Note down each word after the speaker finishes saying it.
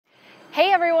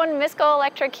everyone, Miss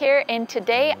GoElectric here, and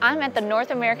today I'm at the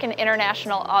North American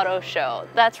International Auto Show.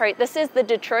 That's right, this is the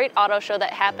Detroit Auto Show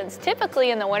that happens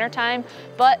typically in the wintertime,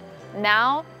 but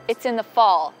now it's in the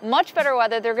fall. Much better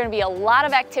weather. There are going to be a lot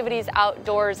of activities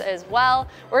outdoors as well.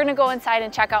 We're going to go inside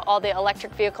and check out all the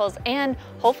electric vehicles, and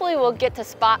hopefully we'll get to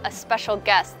spot a special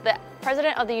guest. The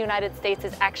President of the United States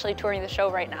is actually touring the show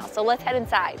right now, so let's head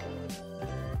inside.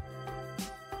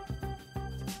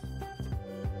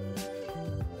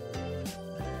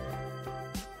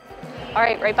 All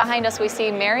right, right behind us we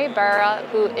see Mary Barra,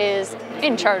 who is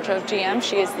in charge of GM.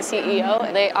 She is the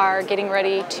CEO. They are getting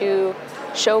ready to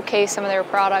showcase some of their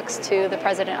products to the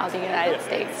President of the United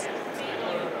States.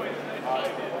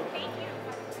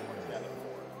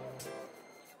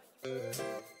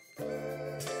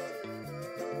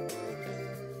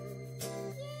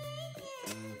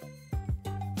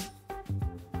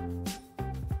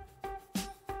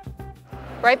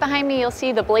 Right behind me, you'll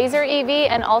see the Blazer EV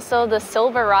and also the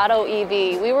Silverado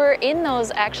EV. We were in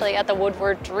those actually at the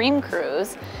Woodward Dream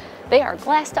Cruise. They are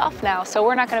glassed off now, so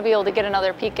we're not gonna be able to get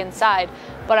another peek inside,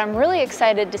 but I'm really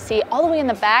excited to see all the way in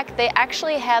the back, they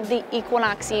actually have the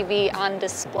Equinox EV on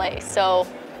display. So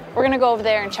we're gonna go over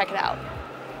there and check it out.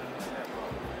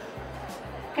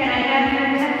 Can I have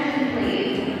your attention,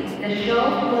 please? The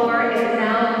show floor is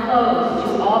now closed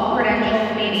to all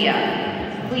credentialed media.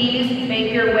 Please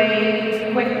make your way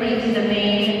quickly to the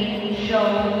main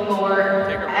show floor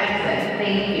exit.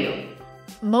 Thank you.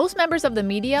 Most members of the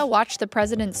media watched the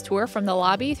president's tour from the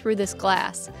lobby through this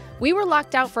glass. We were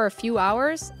locked out for a few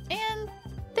hours, and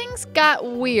things got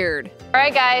weird. All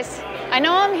right, guys, I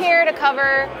know I'm here to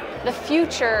cover the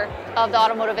future of the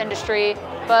automotive industry,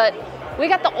 but we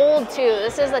got the old too.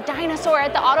 This is a dinosaur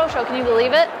at the auto show. Can you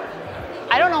believe it?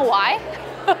 I don't know why.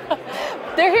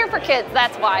 They're here for kids,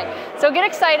 that's why. So get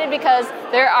excited because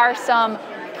there are some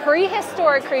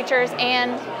prehistoric creatures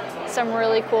and some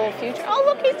really cool future. Oh,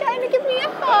 look, he's trying to give me a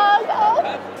hug. Oh,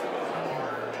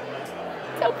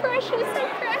 so precious, so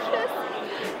precious.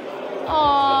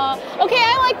 Aw. Okay,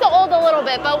 I like the old a little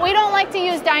bit, but we don't like to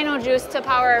use dino juice to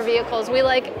power our vehicles. We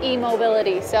like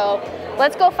e-mobility, so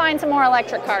let's go find some more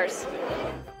electric cars.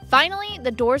 Finally,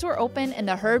 the doors were open and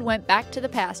the herd went back to the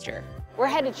pasture. We're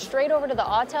headed straight over to the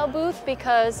Autel booth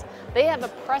because they have a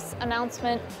press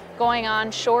announcement going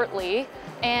on shortly.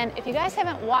 And if you guys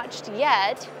haven't watched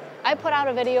yet, I put out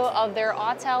a video of their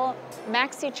Autel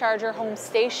Maxi Charger home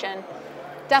station.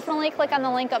 Definitely click on the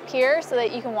link up here so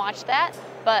that you can watch that.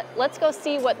 But let's go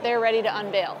see what they're ready to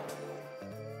unveil.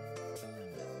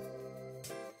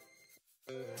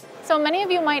 So many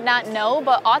of you might not know,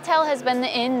 but Autel has been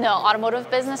in the automotive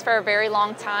business for a very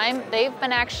long time. They've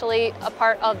been actually a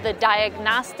part of the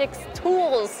diagnostics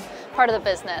tools part of the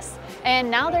business.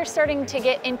 And now they're starting to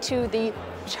get into the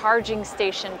charging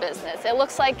station business. It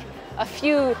looks like a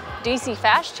few DC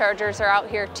fast chargers are out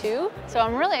here too. So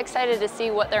I'm really excited to see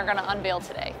what they're gonna unveil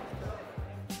today.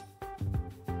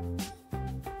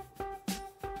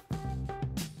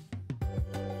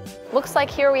 Looks like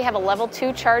here we have a level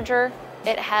 2 charger.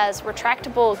 It has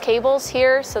retractable cables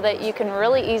here so that you can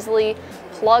really easily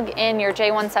plug in your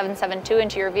J1772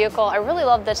 into your vehicle. I really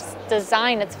love this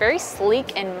design. It's very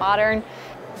sleek and modern.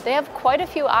 They have quite a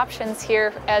few options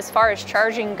here as far as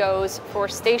charging goes for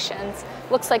stations.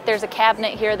 Looks like there's a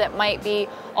cabinet here that might be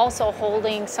also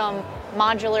holding some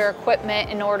modular equipment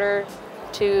in order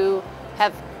to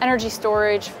have energy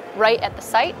storage right at the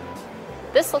site.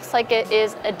 This looks like it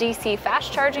is a DC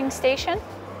fast charging station.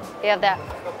 They have that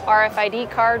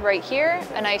RFID card right here,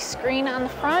 a nice screen on the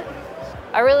front.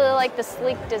 I really like the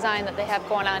sleek design that they have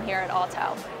going on here at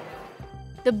Autel.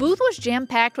 The booth was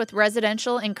jam-packed with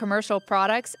residential and commercial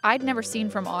products I'd never seen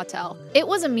from Autel. It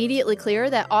was immediately clear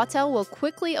that Autel will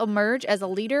quickly emerge as a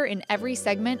leader in every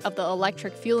segment of the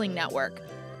electric fueling network.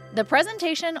 The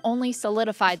presentation only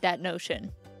solidified that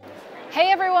notion. Hey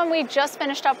everyone, we just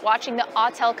finished up watching the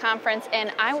Autel conference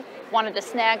and I wanted to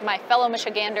snag my fellow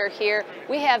Michigander here.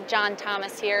 We have John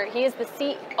Thomas here. He is the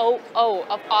COO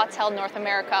of Autel North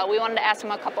America. We wanted to ask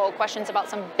him a couple of questions about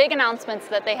some big announcements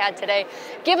that they had today.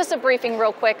 Give us a briefing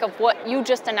real quick of what you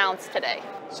just announced today.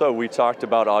 So we talked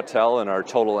about Autel and our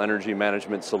total energy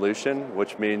management solution,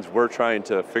 which means we're trying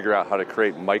to figure out how to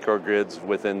create microgrids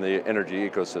within the energy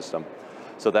ecosystem.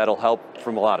 So that'll help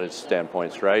from a lot of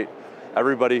standpoints, right?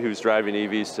 Everybody who's driving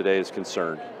EVs today is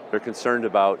concerned. They're concerned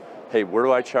about, hey, where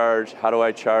do I charge? How do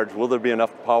I charge? Will there be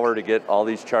enough power to get all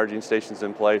these charging stations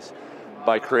in place?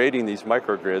 By creating these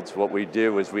microgrids, what we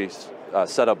do is we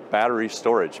set up battery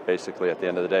storage, basically, at the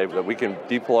end of the day, that we can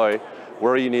deploy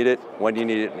where you need it, when you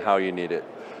need it, and how you need it.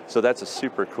 So that's a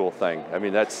super cool thing. I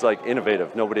mean, that's like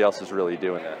innovative. Nobody else is really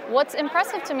doing that. What's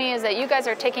impressive to me is that you guys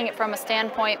are taking it from a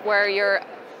standpoint where you're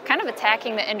kind of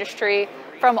attacking the industry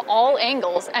from all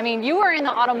angles. I mean, you were in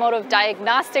the automotive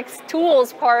diagnostics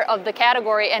tools part of the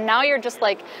category, and now you're just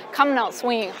like coming out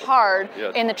swinging hard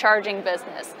in the charging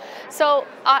business. So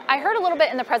I heard a little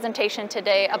bit in the presentation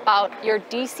today about your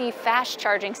DC fast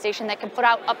charging station that can put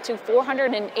out up to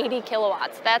 480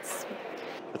 kilowatts. That's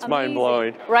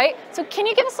mind-blowing. Right? So can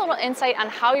you give us a little insight on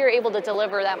how you're able to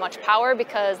deliver that much power?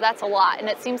 Because that's a lot, and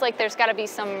it seems like there's got to be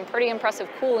some pretty impressive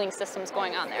cooling systems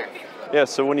going on there. Yeah,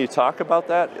 so when you talk about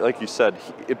that, like you said,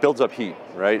 it builds up heat,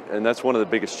 right? And that's one of the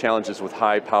biggest challenges with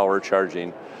high power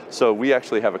charging. So we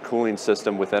actually have a cooling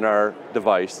system within our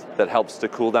device that helps to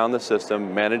cool down the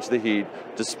system, manage the heat,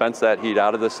 dispense that heat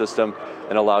out of the system,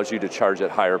 and allows you to charge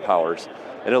at higher powers.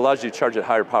 And it allows you to charge at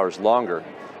higher powers longer.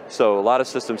 So a lot of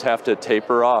systems have to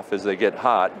taper off as they get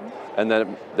hot, and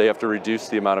then they have to reduce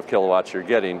the amount of kilowatts you're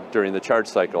getting during the charge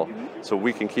cycle. So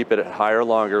we can keep it at higher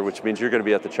longer, which means you're going to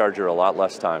be at the charger a lot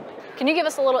less time. Can you give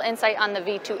us a little insight on the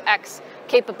V2X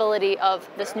capability of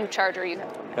this new charger you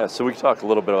have? Yeah, so we can talk a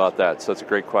little bit about that. So that's a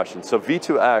great question. So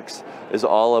V2X is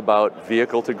all about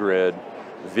vehicle to grid,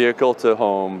 vehicle to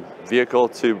home, vehicle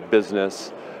to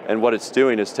business, and what it's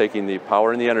doing is taking the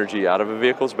power and the energy out of a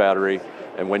vehicle's battery,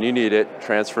 and when you need it,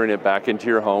 transferring it back into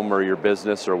your home or your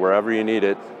business or wherever you need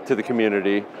it to the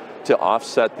community to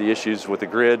offset the issues with the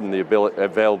grid and the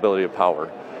availability of power.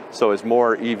 So as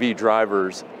more EV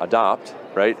drivers adopt,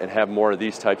 right, and have more of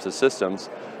these types of systems,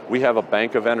 we have a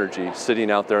bank of energy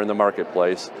sitting out there in the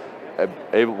marketplace,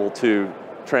 able to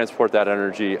transport that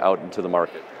energy out into the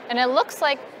market. And it looks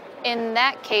like in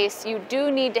that case, you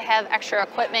do need to have extra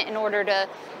equipment in order to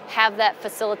have that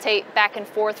facilitate back and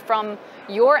forth from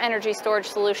your energy storage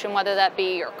solution, whether that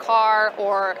be your car,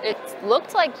 or it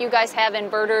looked like you guys have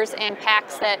inverters and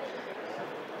packs that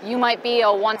you might be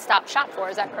a one-stop shop for,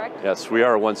 is that correct? Yes, we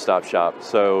are a one-stop shop.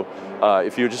 So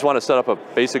if you just want to set up a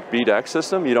basic B2X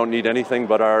system, you don't need anything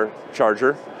but our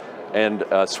charger and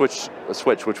a switch,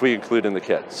 which we include in the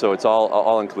kit. So it's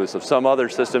all inclusive. Some other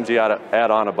systems you gotta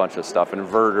add on a bunch of stuff,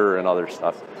 inverter and other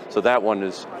stuff. So that one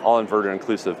is all inverter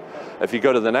inclusive. If you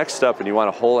go to the next step and you want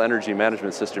a whole energy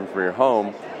management system for your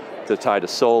home to tie to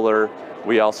solar,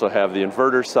 we also have the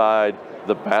inverter side,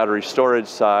 the battery storage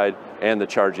side, and the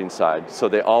charging side. So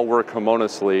they all work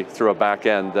harmoniously through a back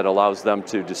end that allows them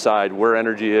to decide where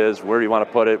energy is, where you want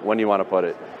to put it, when you want to put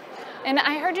it. And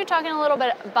I heard you talking a little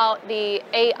bit about the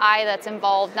AI that's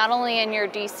involved, not only in your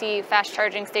DC fast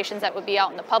charging stations that would be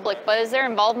out in the public, but is there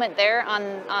involvement there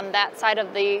on that side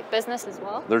of the business as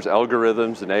well? There's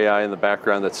algorithms and AI in the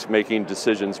background that's making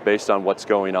decisions based on what's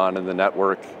going on in the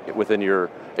network within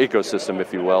your ecosystem,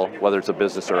 if you will, whether it's a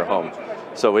business or a home.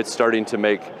 So it's starting to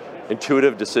make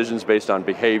intuitive decisions based on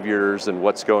behaviors and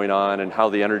what's going on and how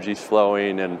the energy's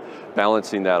flowing and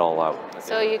balancing that all out.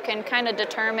 So you can kind of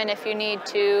determine if you need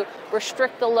to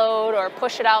restrict the load or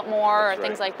push it out more or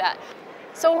things like that.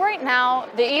 So right now,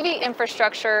 the EV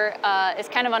infrastructure is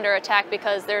kind of under attack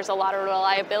because there's a lot of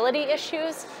reliability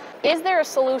issues. Is there a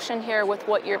solution here with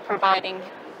what you're providing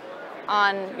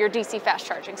on your DC fast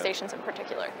charging stations in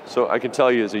particular? So I can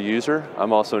tell you as a user,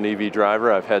 I'm also an EV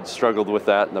driver. I've had struggled with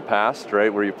that in the past,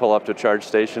 right? Where you pull up to a charge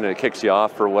station and it kicks you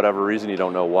off for whatever reason, you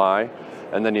don't know why,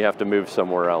 and then you have to move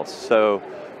somewhere else. So,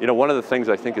 you know, one of the things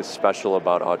I think is special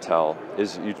about Autel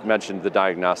is you mentioned the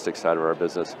diagnostic side of our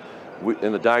business.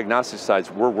 In the diagnostic sides,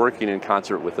 we're working in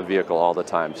concert with the vehicle all the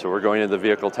time. So we're going into the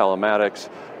vehicle telematics,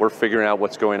 we're figuring out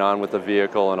what's going on with the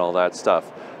vehicle and all that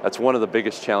stuff. That's one of the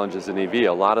biggest challenges in EV. A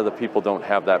lot of the people don't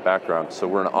have that background, so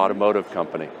we're an automotive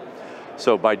company.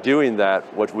 So by doing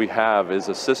that, what we have is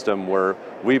a system where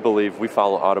we believe we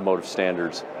follow automotive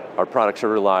standards. Our products are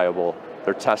reliable,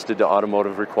 they're tested to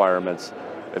automotive requirements.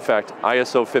 In fact,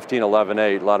 ISO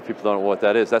 15118, a lot of people don't know what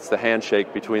that is. That's the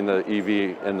handshake between the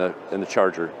EV and the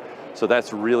charger. So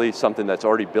that's really something that's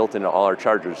already built into all our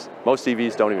chargers. Most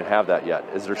EVs don't even have that yet.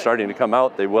 As they're starting to come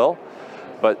out, they will.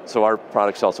 But so our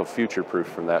product's also future-proof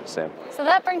from that standpoint. So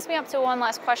that brings me up to one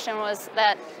last question, was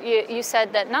that you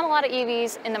said that not a lot of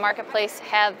EVs in the marketplace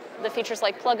have the features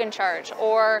like plug and charge,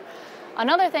 or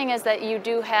another thing is that you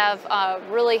do have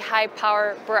really high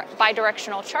power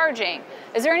bidirectional charging.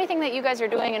 Is there anything that you guys are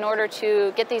doing in order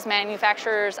to get these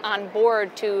manufacturers on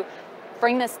board to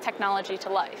bring this technology to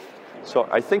life? So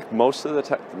I think most of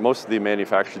the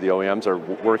manufacturers, the OEMs, are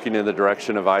working in the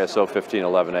direction of ISO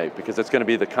 15118 because it's going to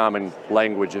be the common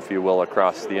language, if you will,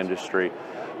 across the industry.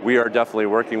 We are definitely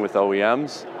working with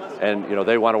OEMs, and you know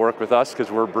they want to work with us because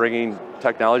we're bringing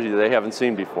technology that they haven't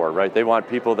seen before, right? They want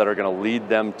people that are going to lead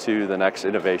them to the next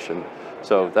innovation.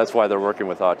 So that's why they're working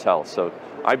with Autel. So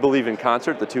I believe in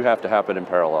concert, the two have to happen in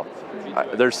parallel.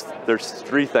 There's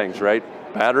three things, right?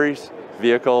 Batteries,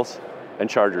 vehicles, and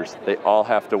chargers. They all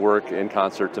have to work in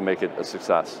concert to make it a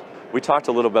success. We talked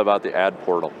a little bit about the ad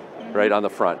portal, right, on the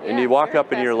front. And you walk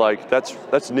up and you're like,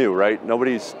 that's new, right?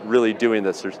 Nobody's really doing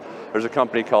this. There's a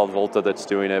company called Volta that's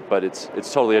doing it, but it's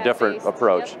totally a different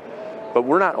approach. Yep. But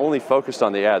we're not only focused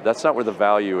on the ad, that's not where the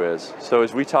value is. So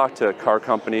as we talk to car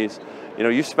companies, you know,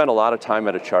 you spend a lot of time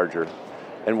at a charger.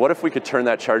 And what if we could turn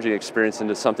that charging experience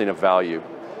into something of value?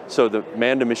 So the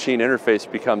man-to-machine interface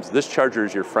becomes, this charger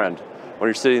is your friend. When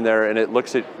you're sitting there and it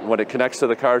looks at, when it connects to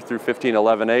the car through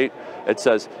 15.11.8, it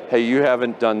says, hey, you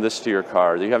haven't done this to your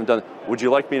car. You haven't done, would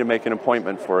you like me to make an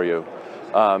appointment for you?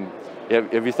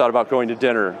 Have you thought about going to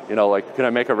dinner? You know, like, can I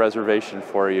make a reservation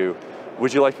for you?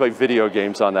 Would you like to play video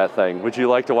games on that thing? Would you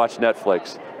like to watch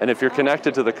Netflix? And if you're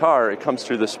connected to the car, it comes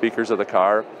through the speakers of the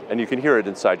car and you can hear it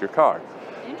inside your car.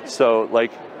 So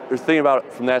like, the thing about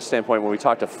it from that standpoint, when we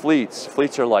talk to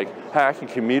fleets are like, hey, I can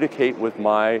communicate with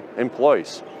my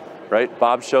employees, right?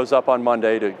 Bob shows up on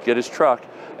Monday to get his truck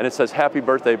and it says, happy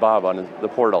birthday, Bob, on the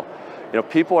portal. You know,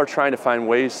 people are trying to find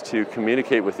ways to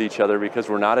communicate with each other because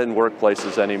we're not in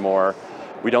workplaces anymore.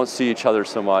 We don't see each other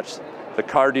so much. The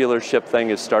car dealership thing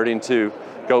is starting to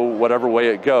go whatever way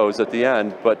it goes at the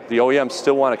end, but the OEMs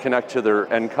still want to connect to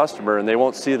their end customer and they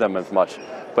won't see them as much.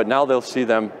 But now they'll see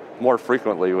them more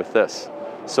frequently with this.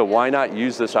 So why not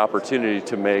use this opportunity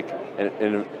to make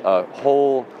a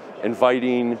whole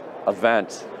inviting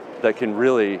event that can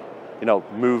really, you know,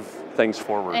 move things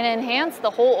forward. And enhance the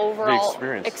whole overall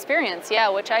experience, yeah,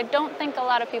 which I don't think a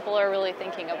lot of people are really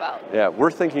thinking about. Yeah,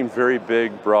 we're thinking very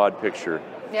big, broad picture.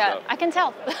 Yeah, so. I can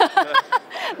tell.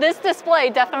 This display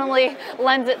definitely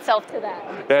lends itself to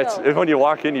that. Yeah, so. When you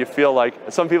walk in, you feel like,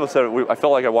 some people said, I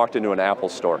felt like I walked into an Apple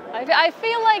store. I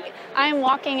feel like I'm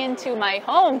walking into my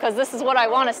home because this is what I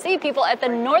want to see. People at the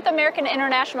North American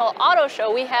International Auto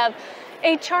Show, we have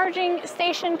a charging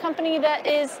station company that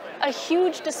is a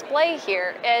huge display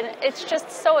here, and it's just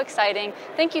so exciting.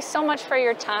 Thank you so much for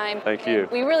your time. Thank you.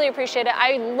 We really appreciate it.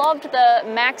 I loved the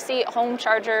Maxi home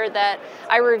charger that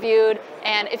I reviewed,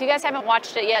 and if you guys haven't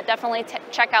watched it yet, definitely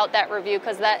check out that review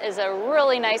because that is a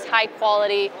really nice, high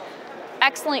quality,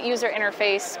 excellent user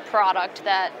interface product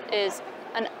that is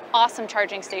an awesome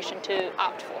charging station to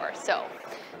opt for. So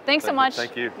thanks so much.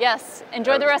 Thank you. Yes,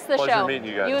 enjoy the rest of the show. Pleasure meeting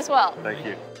you guys. You as well. Thank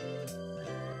you.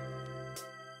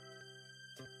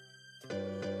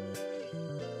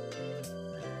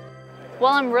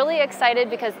 Well, I'm really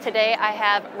excited because today I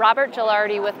have Robert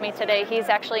Gilardi with me today. He's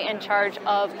actually in charge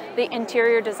of the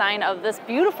interior design of this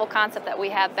beautiful concept that we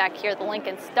have back here, the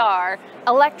Lincoln Star.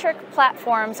 Electric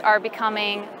platforms are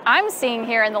becoming, I'm seeing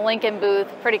here in the Lincoln booth,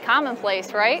 pretty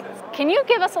commonplace, right? Can you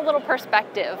give us a little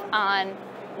perspective on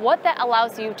what that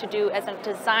allows you to do as a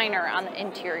designer on the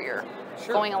interior?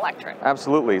 Sure. Going electric.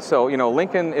 Absolutely. So, you know,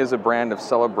 Lincoln is a brand of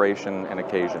celebration and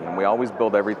occasion, and we always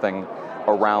build everything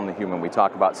around the human. We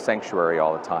talk about sanctuary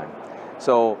all the time.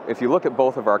 So if you look at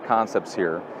both of our concepts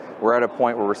here, we're at a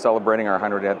point where we're celebrating our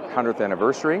 100th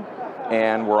anniversary,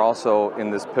 and we're also in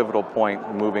this pivotal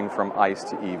point moving from ICE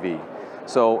to EV.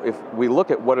 So if we look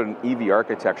at what an EV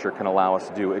architecture can allow us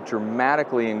to do, it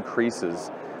dramatically increases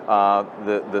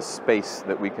the space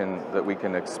that we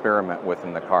can experiment with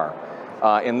in the car.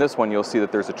 In this one, you'll see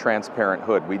that there's a transparent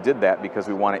hood. We did that because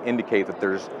we want to indicate that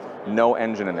there's no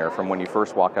engine in there from when you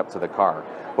first walk up to the car.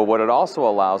 But what it also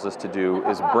allows us to do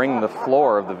is bring the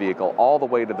floor of the vehicle all the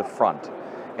way to the front.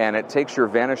 And it takes your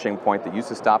vanishing point that used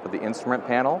to stop at the instrument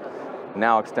panel,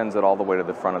 now extends it all the way to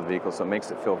the front of the vehicle. So it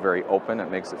makes it feel very open, it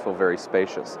makes it feel very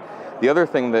spacious. The other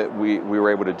thing that we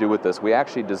were able to do with this, we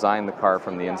actually designed the car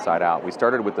from the inside out. We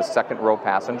started with the second row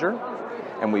passenger,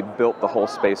 and we built the whole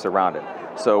space around it.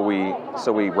 So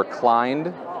we reclined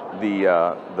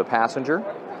the passenger,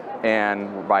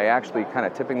 and by actually kind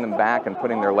of tipping them back and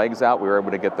putting their legs out, we were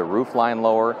able to get the roof line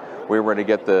lower. We were able to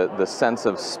get the sense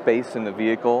of space in the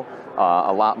vehicle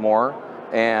a lot more.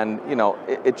 And you know,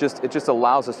 it just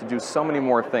allows us to do so many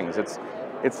more things. It's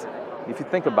if you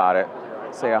think about it,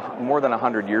 say more than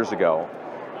 100 years ago,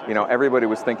 you know, everybody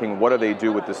was thinking, what do they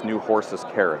do with this new horseless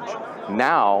carriage?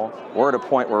 Now we're at a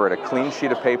point where we're at a clean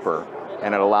sheet of paper,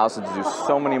 and it allows us to do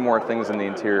so many more things in the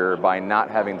interior by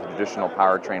not having the traditional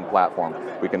powertrain platform.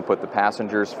 We can put the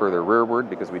passengers further rearward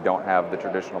because we don't have the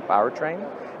traditional powertrain,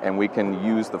 and we can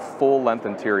use the full length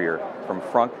interior from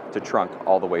front to trunk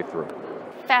all the way through.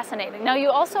 Fascinating. Now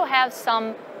you also have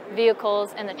some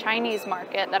vehicles in the Chinese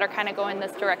market that are kind of going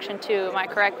this direction too. Am I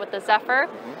correct with the Zephyr?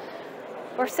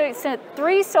 Mm-hmm. We're so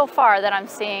 3 so far that I'm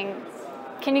seeing.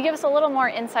 Can you give us a little more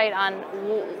insight on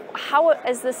how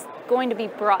is this going to be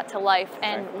brought to life,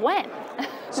 and when?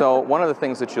 So one of the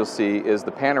things that you'll see is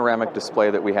the panoramic display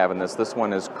that we have in this. This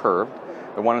one is curved.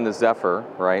 The one in the Zephyr,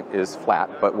 right, is flat,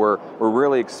 but we're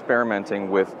really experimenting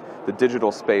with the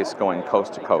digital space going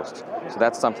coast to coast. So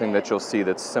that's something that you'll see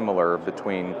that's similar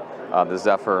between the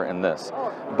Zephyr and this.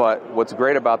 But what's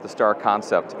great about the Star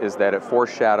concept is that it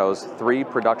foreshadows 3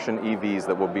 production EVs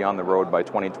that will be on the road by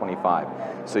 2025.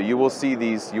 So you will see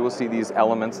these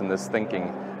elements and this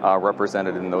thinking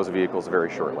represented in those vehicles very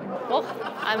shortly. Well,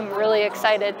 I'm really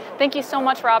excited. Thank you so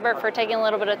much, Robert, for taking a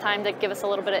little bit of time to give us a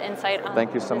little bit of insight on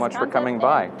Thank you so much for concept, coming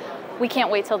by. We can't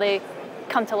wait till they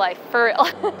come to life, for real.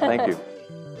 Thank you.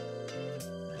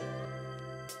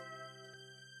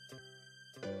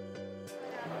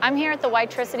 I'm here at the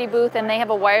Witricity booth, and they have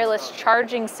a wireless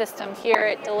charging system here.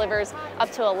 It delivers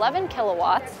up to 11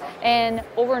 kilowatts and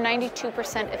over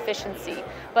 92% efficiency.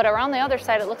 But around the other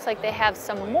side, it looks like they have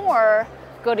some more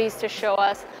goodies to show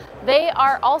us. They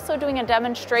are also doing a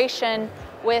demonstration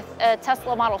with a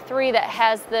Tesla Model 3 that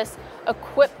has this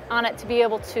equipped on it to be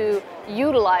able to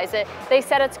utilize it. They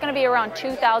said it's going to be around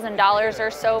 $2,000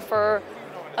 or so for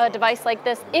a device like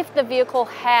this if the vehicle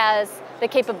has the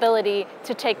capability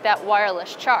to take that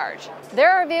wireless charge.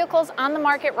 There are vehicles on the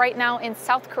market right now in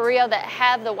South Korea that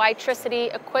have the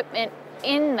Witricity equipment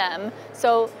in them.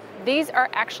 So these are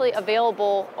actually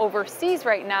available overseas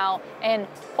right now, and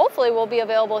hopefully will be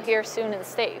available here soon in the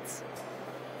States.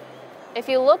 If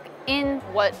you look in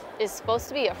what is supposed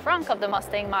to be a frunk of the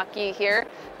Mustang Mach-E here,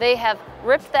 they have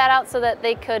ripped that out so that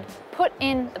they could put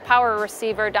in the power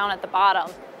receiver down at the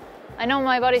bottom. I know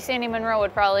my buddy Sandy Monroe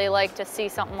would probably like to see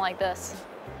something like this.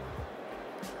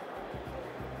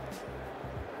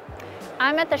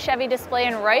 I'm at the Chevy display,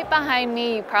 and right behind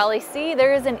me you probably see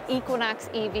there is an Equinox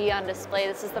EV on display.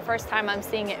 This is the first time I'm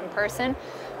seeing it in person.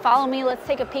 Follow me, let's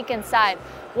take a peek inside.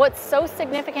 What's so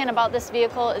significant about this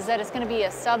vehicle is that it's going to be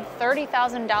a sub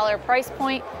 $30,000 price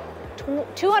point,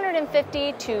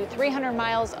 250 to 300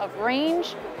 miles of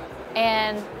range,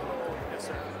 and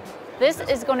this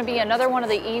is going to be another one of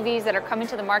the EVs that are coming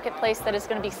to the marketplace that is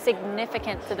going to be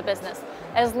significant to the business,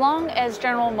 as long as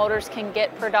General Motors can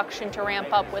get production to ramp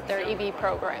up with their EV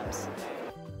programs.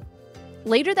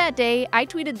 Later that day, I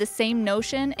tweeted the same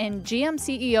notion, and GM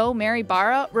CEO Mary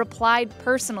Barra replied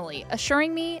personally,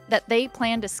 assuring me that they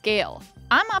plan to scale.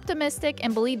 I'm optimistic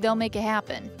and believe they'll make it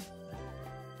happen.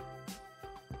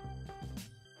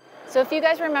 So if you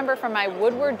guys remember from my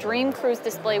Woodward Dream Cruise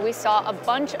display, we saw a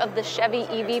bunch of the Chevy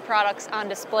EV products on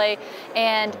display,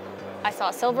 and I saw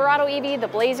a Silverado EV, the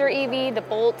Blazer EV, the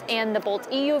Bolt, and the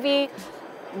Bolt EUV.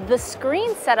 The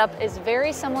screen setup is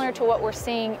very similar to what we're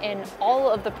seeing in all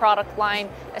of the product line,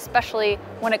 especially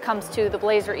when it comes to the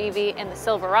Blazer EV and the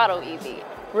Silverado EV.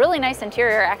 Really nice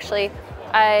interior, actually.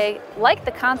 I like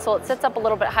the console. It sits up a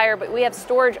little bit higher, but we have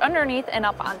storage underneath and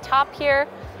up on top here.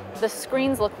 The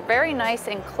screens look very nice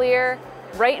and clear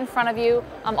right in front of you.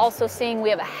 I'm also seeing we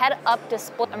have a head-up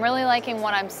display. I'm really liking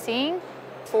what I'm seeing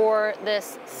for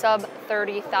this sub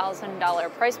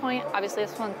 $30,000 price point. Obviously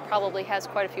this one probably has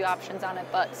quite a few options on it,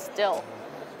 but still.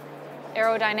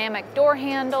 Aerodynamic door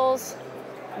handles.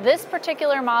 This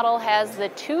particular model has the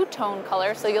two-tone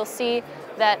color, so you'll see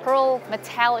that pearl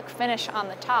metallic finish on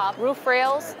the top. Roof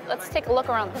rails, let's take a look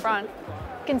around the front.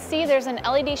 You can see there's an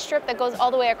LED strip that goes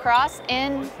all the way across,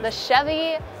 and the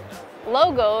Chevy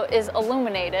logo is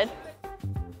illuminated.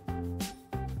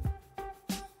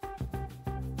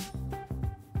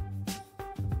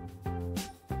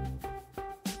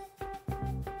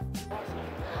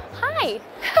 Hi.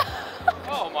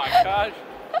 Oh my gosh.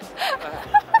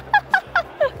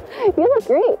 You look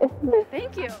great.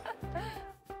 Thank you.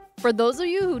 For those of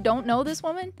you who don't know this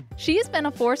woman, she has been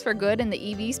a force for good in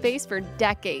the EV space for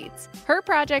decades. Her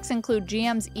projects include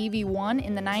GM's EV1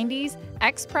 in the 90s,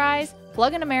 X-Prize,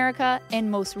 Plug-in America, and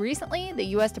most recently, the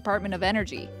US Department of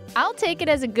Energy. I'll take it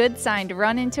as a good sign to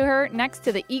run into her next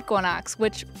to the Equinox,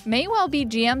 which may well be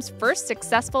GM's first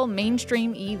successful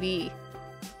mainstream EV.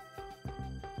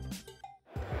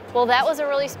 Well, that was a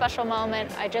really special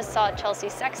moment. I just saw Chelsea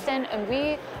Sexton, and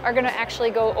we are gonna actually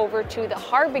go over to the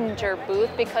Harbinger booth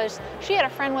because she had a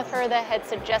friend with her that had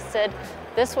suggested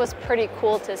this was pretty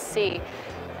cool to see.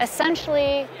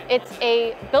 Essentially, it's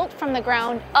a built from the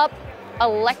ground up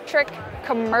electric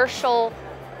commercial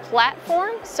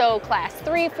platform. So class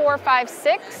 3, 4, 5,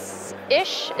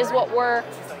 6-ish is what we're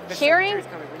hearing.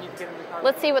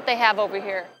 Let's see what they have over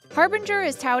here. Harbinger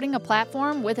is touting a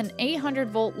platform with an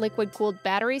 800-volt liquid-cooled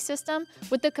battery system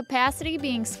with the capacity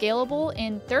being scalable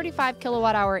in 35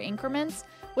 kilowatt-hour increments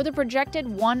with a projected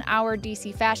 1-hour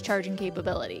DC fast charging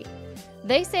capability.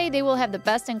 They say they will have the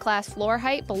best-in-class floor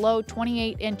height below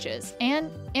 28 inches and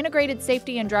integrated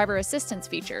safety and driver assistance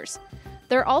features.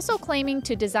 They're also claiming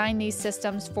to design these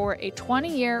systems for a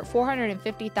 20-year,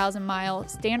 450,000-mile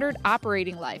standard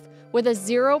operating life with a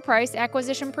zero price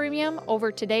acquisition premium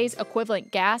over today's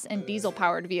equivalent gas and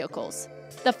diesel-powered vehicles.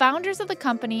 The founders of the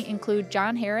company include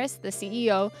John Harris, the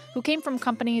CEO, who came from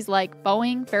companies like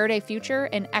Boeing, Faraday Future,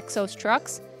 and Exos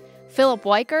Trucks, Philip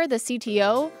Weicker, the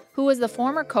CTO, who was the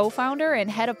former co-founder and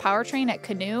head of powertrain at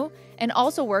Canoo and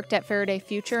also worked at Faraday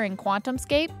Future and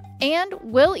QuantumScape, and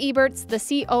Will Eberts, the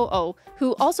COO,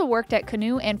 who also worked at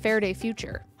Canoo and Faraday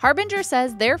Future. Harbinger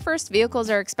says their first vehicles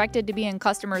are expected to be in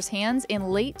customers' hands in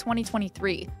late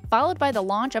 2023, followed by the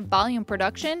launch of volume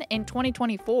production in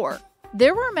 2024.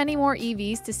 There were many more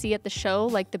EVs to see at the show,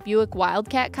 like the Buick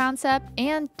Wildcat concept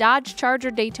and Dodge Charger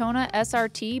Daytona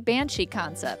SRT Banshee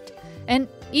concept, and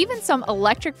even some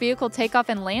electric vehicle takeoff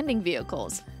and landing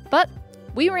vehicles. But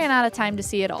we ran out of time to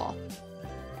see it all.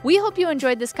 We hope you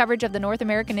enjoyed this coverage of the North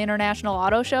American International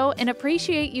Auto Show and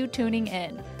appreciate you tuning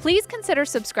in. Please consider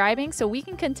subscribing so we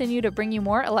can continue to bring you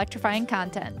more electrifying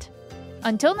content.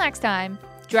 Until next time,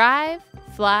 drive,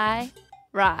 fly,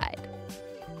 ride.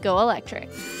 Go electric.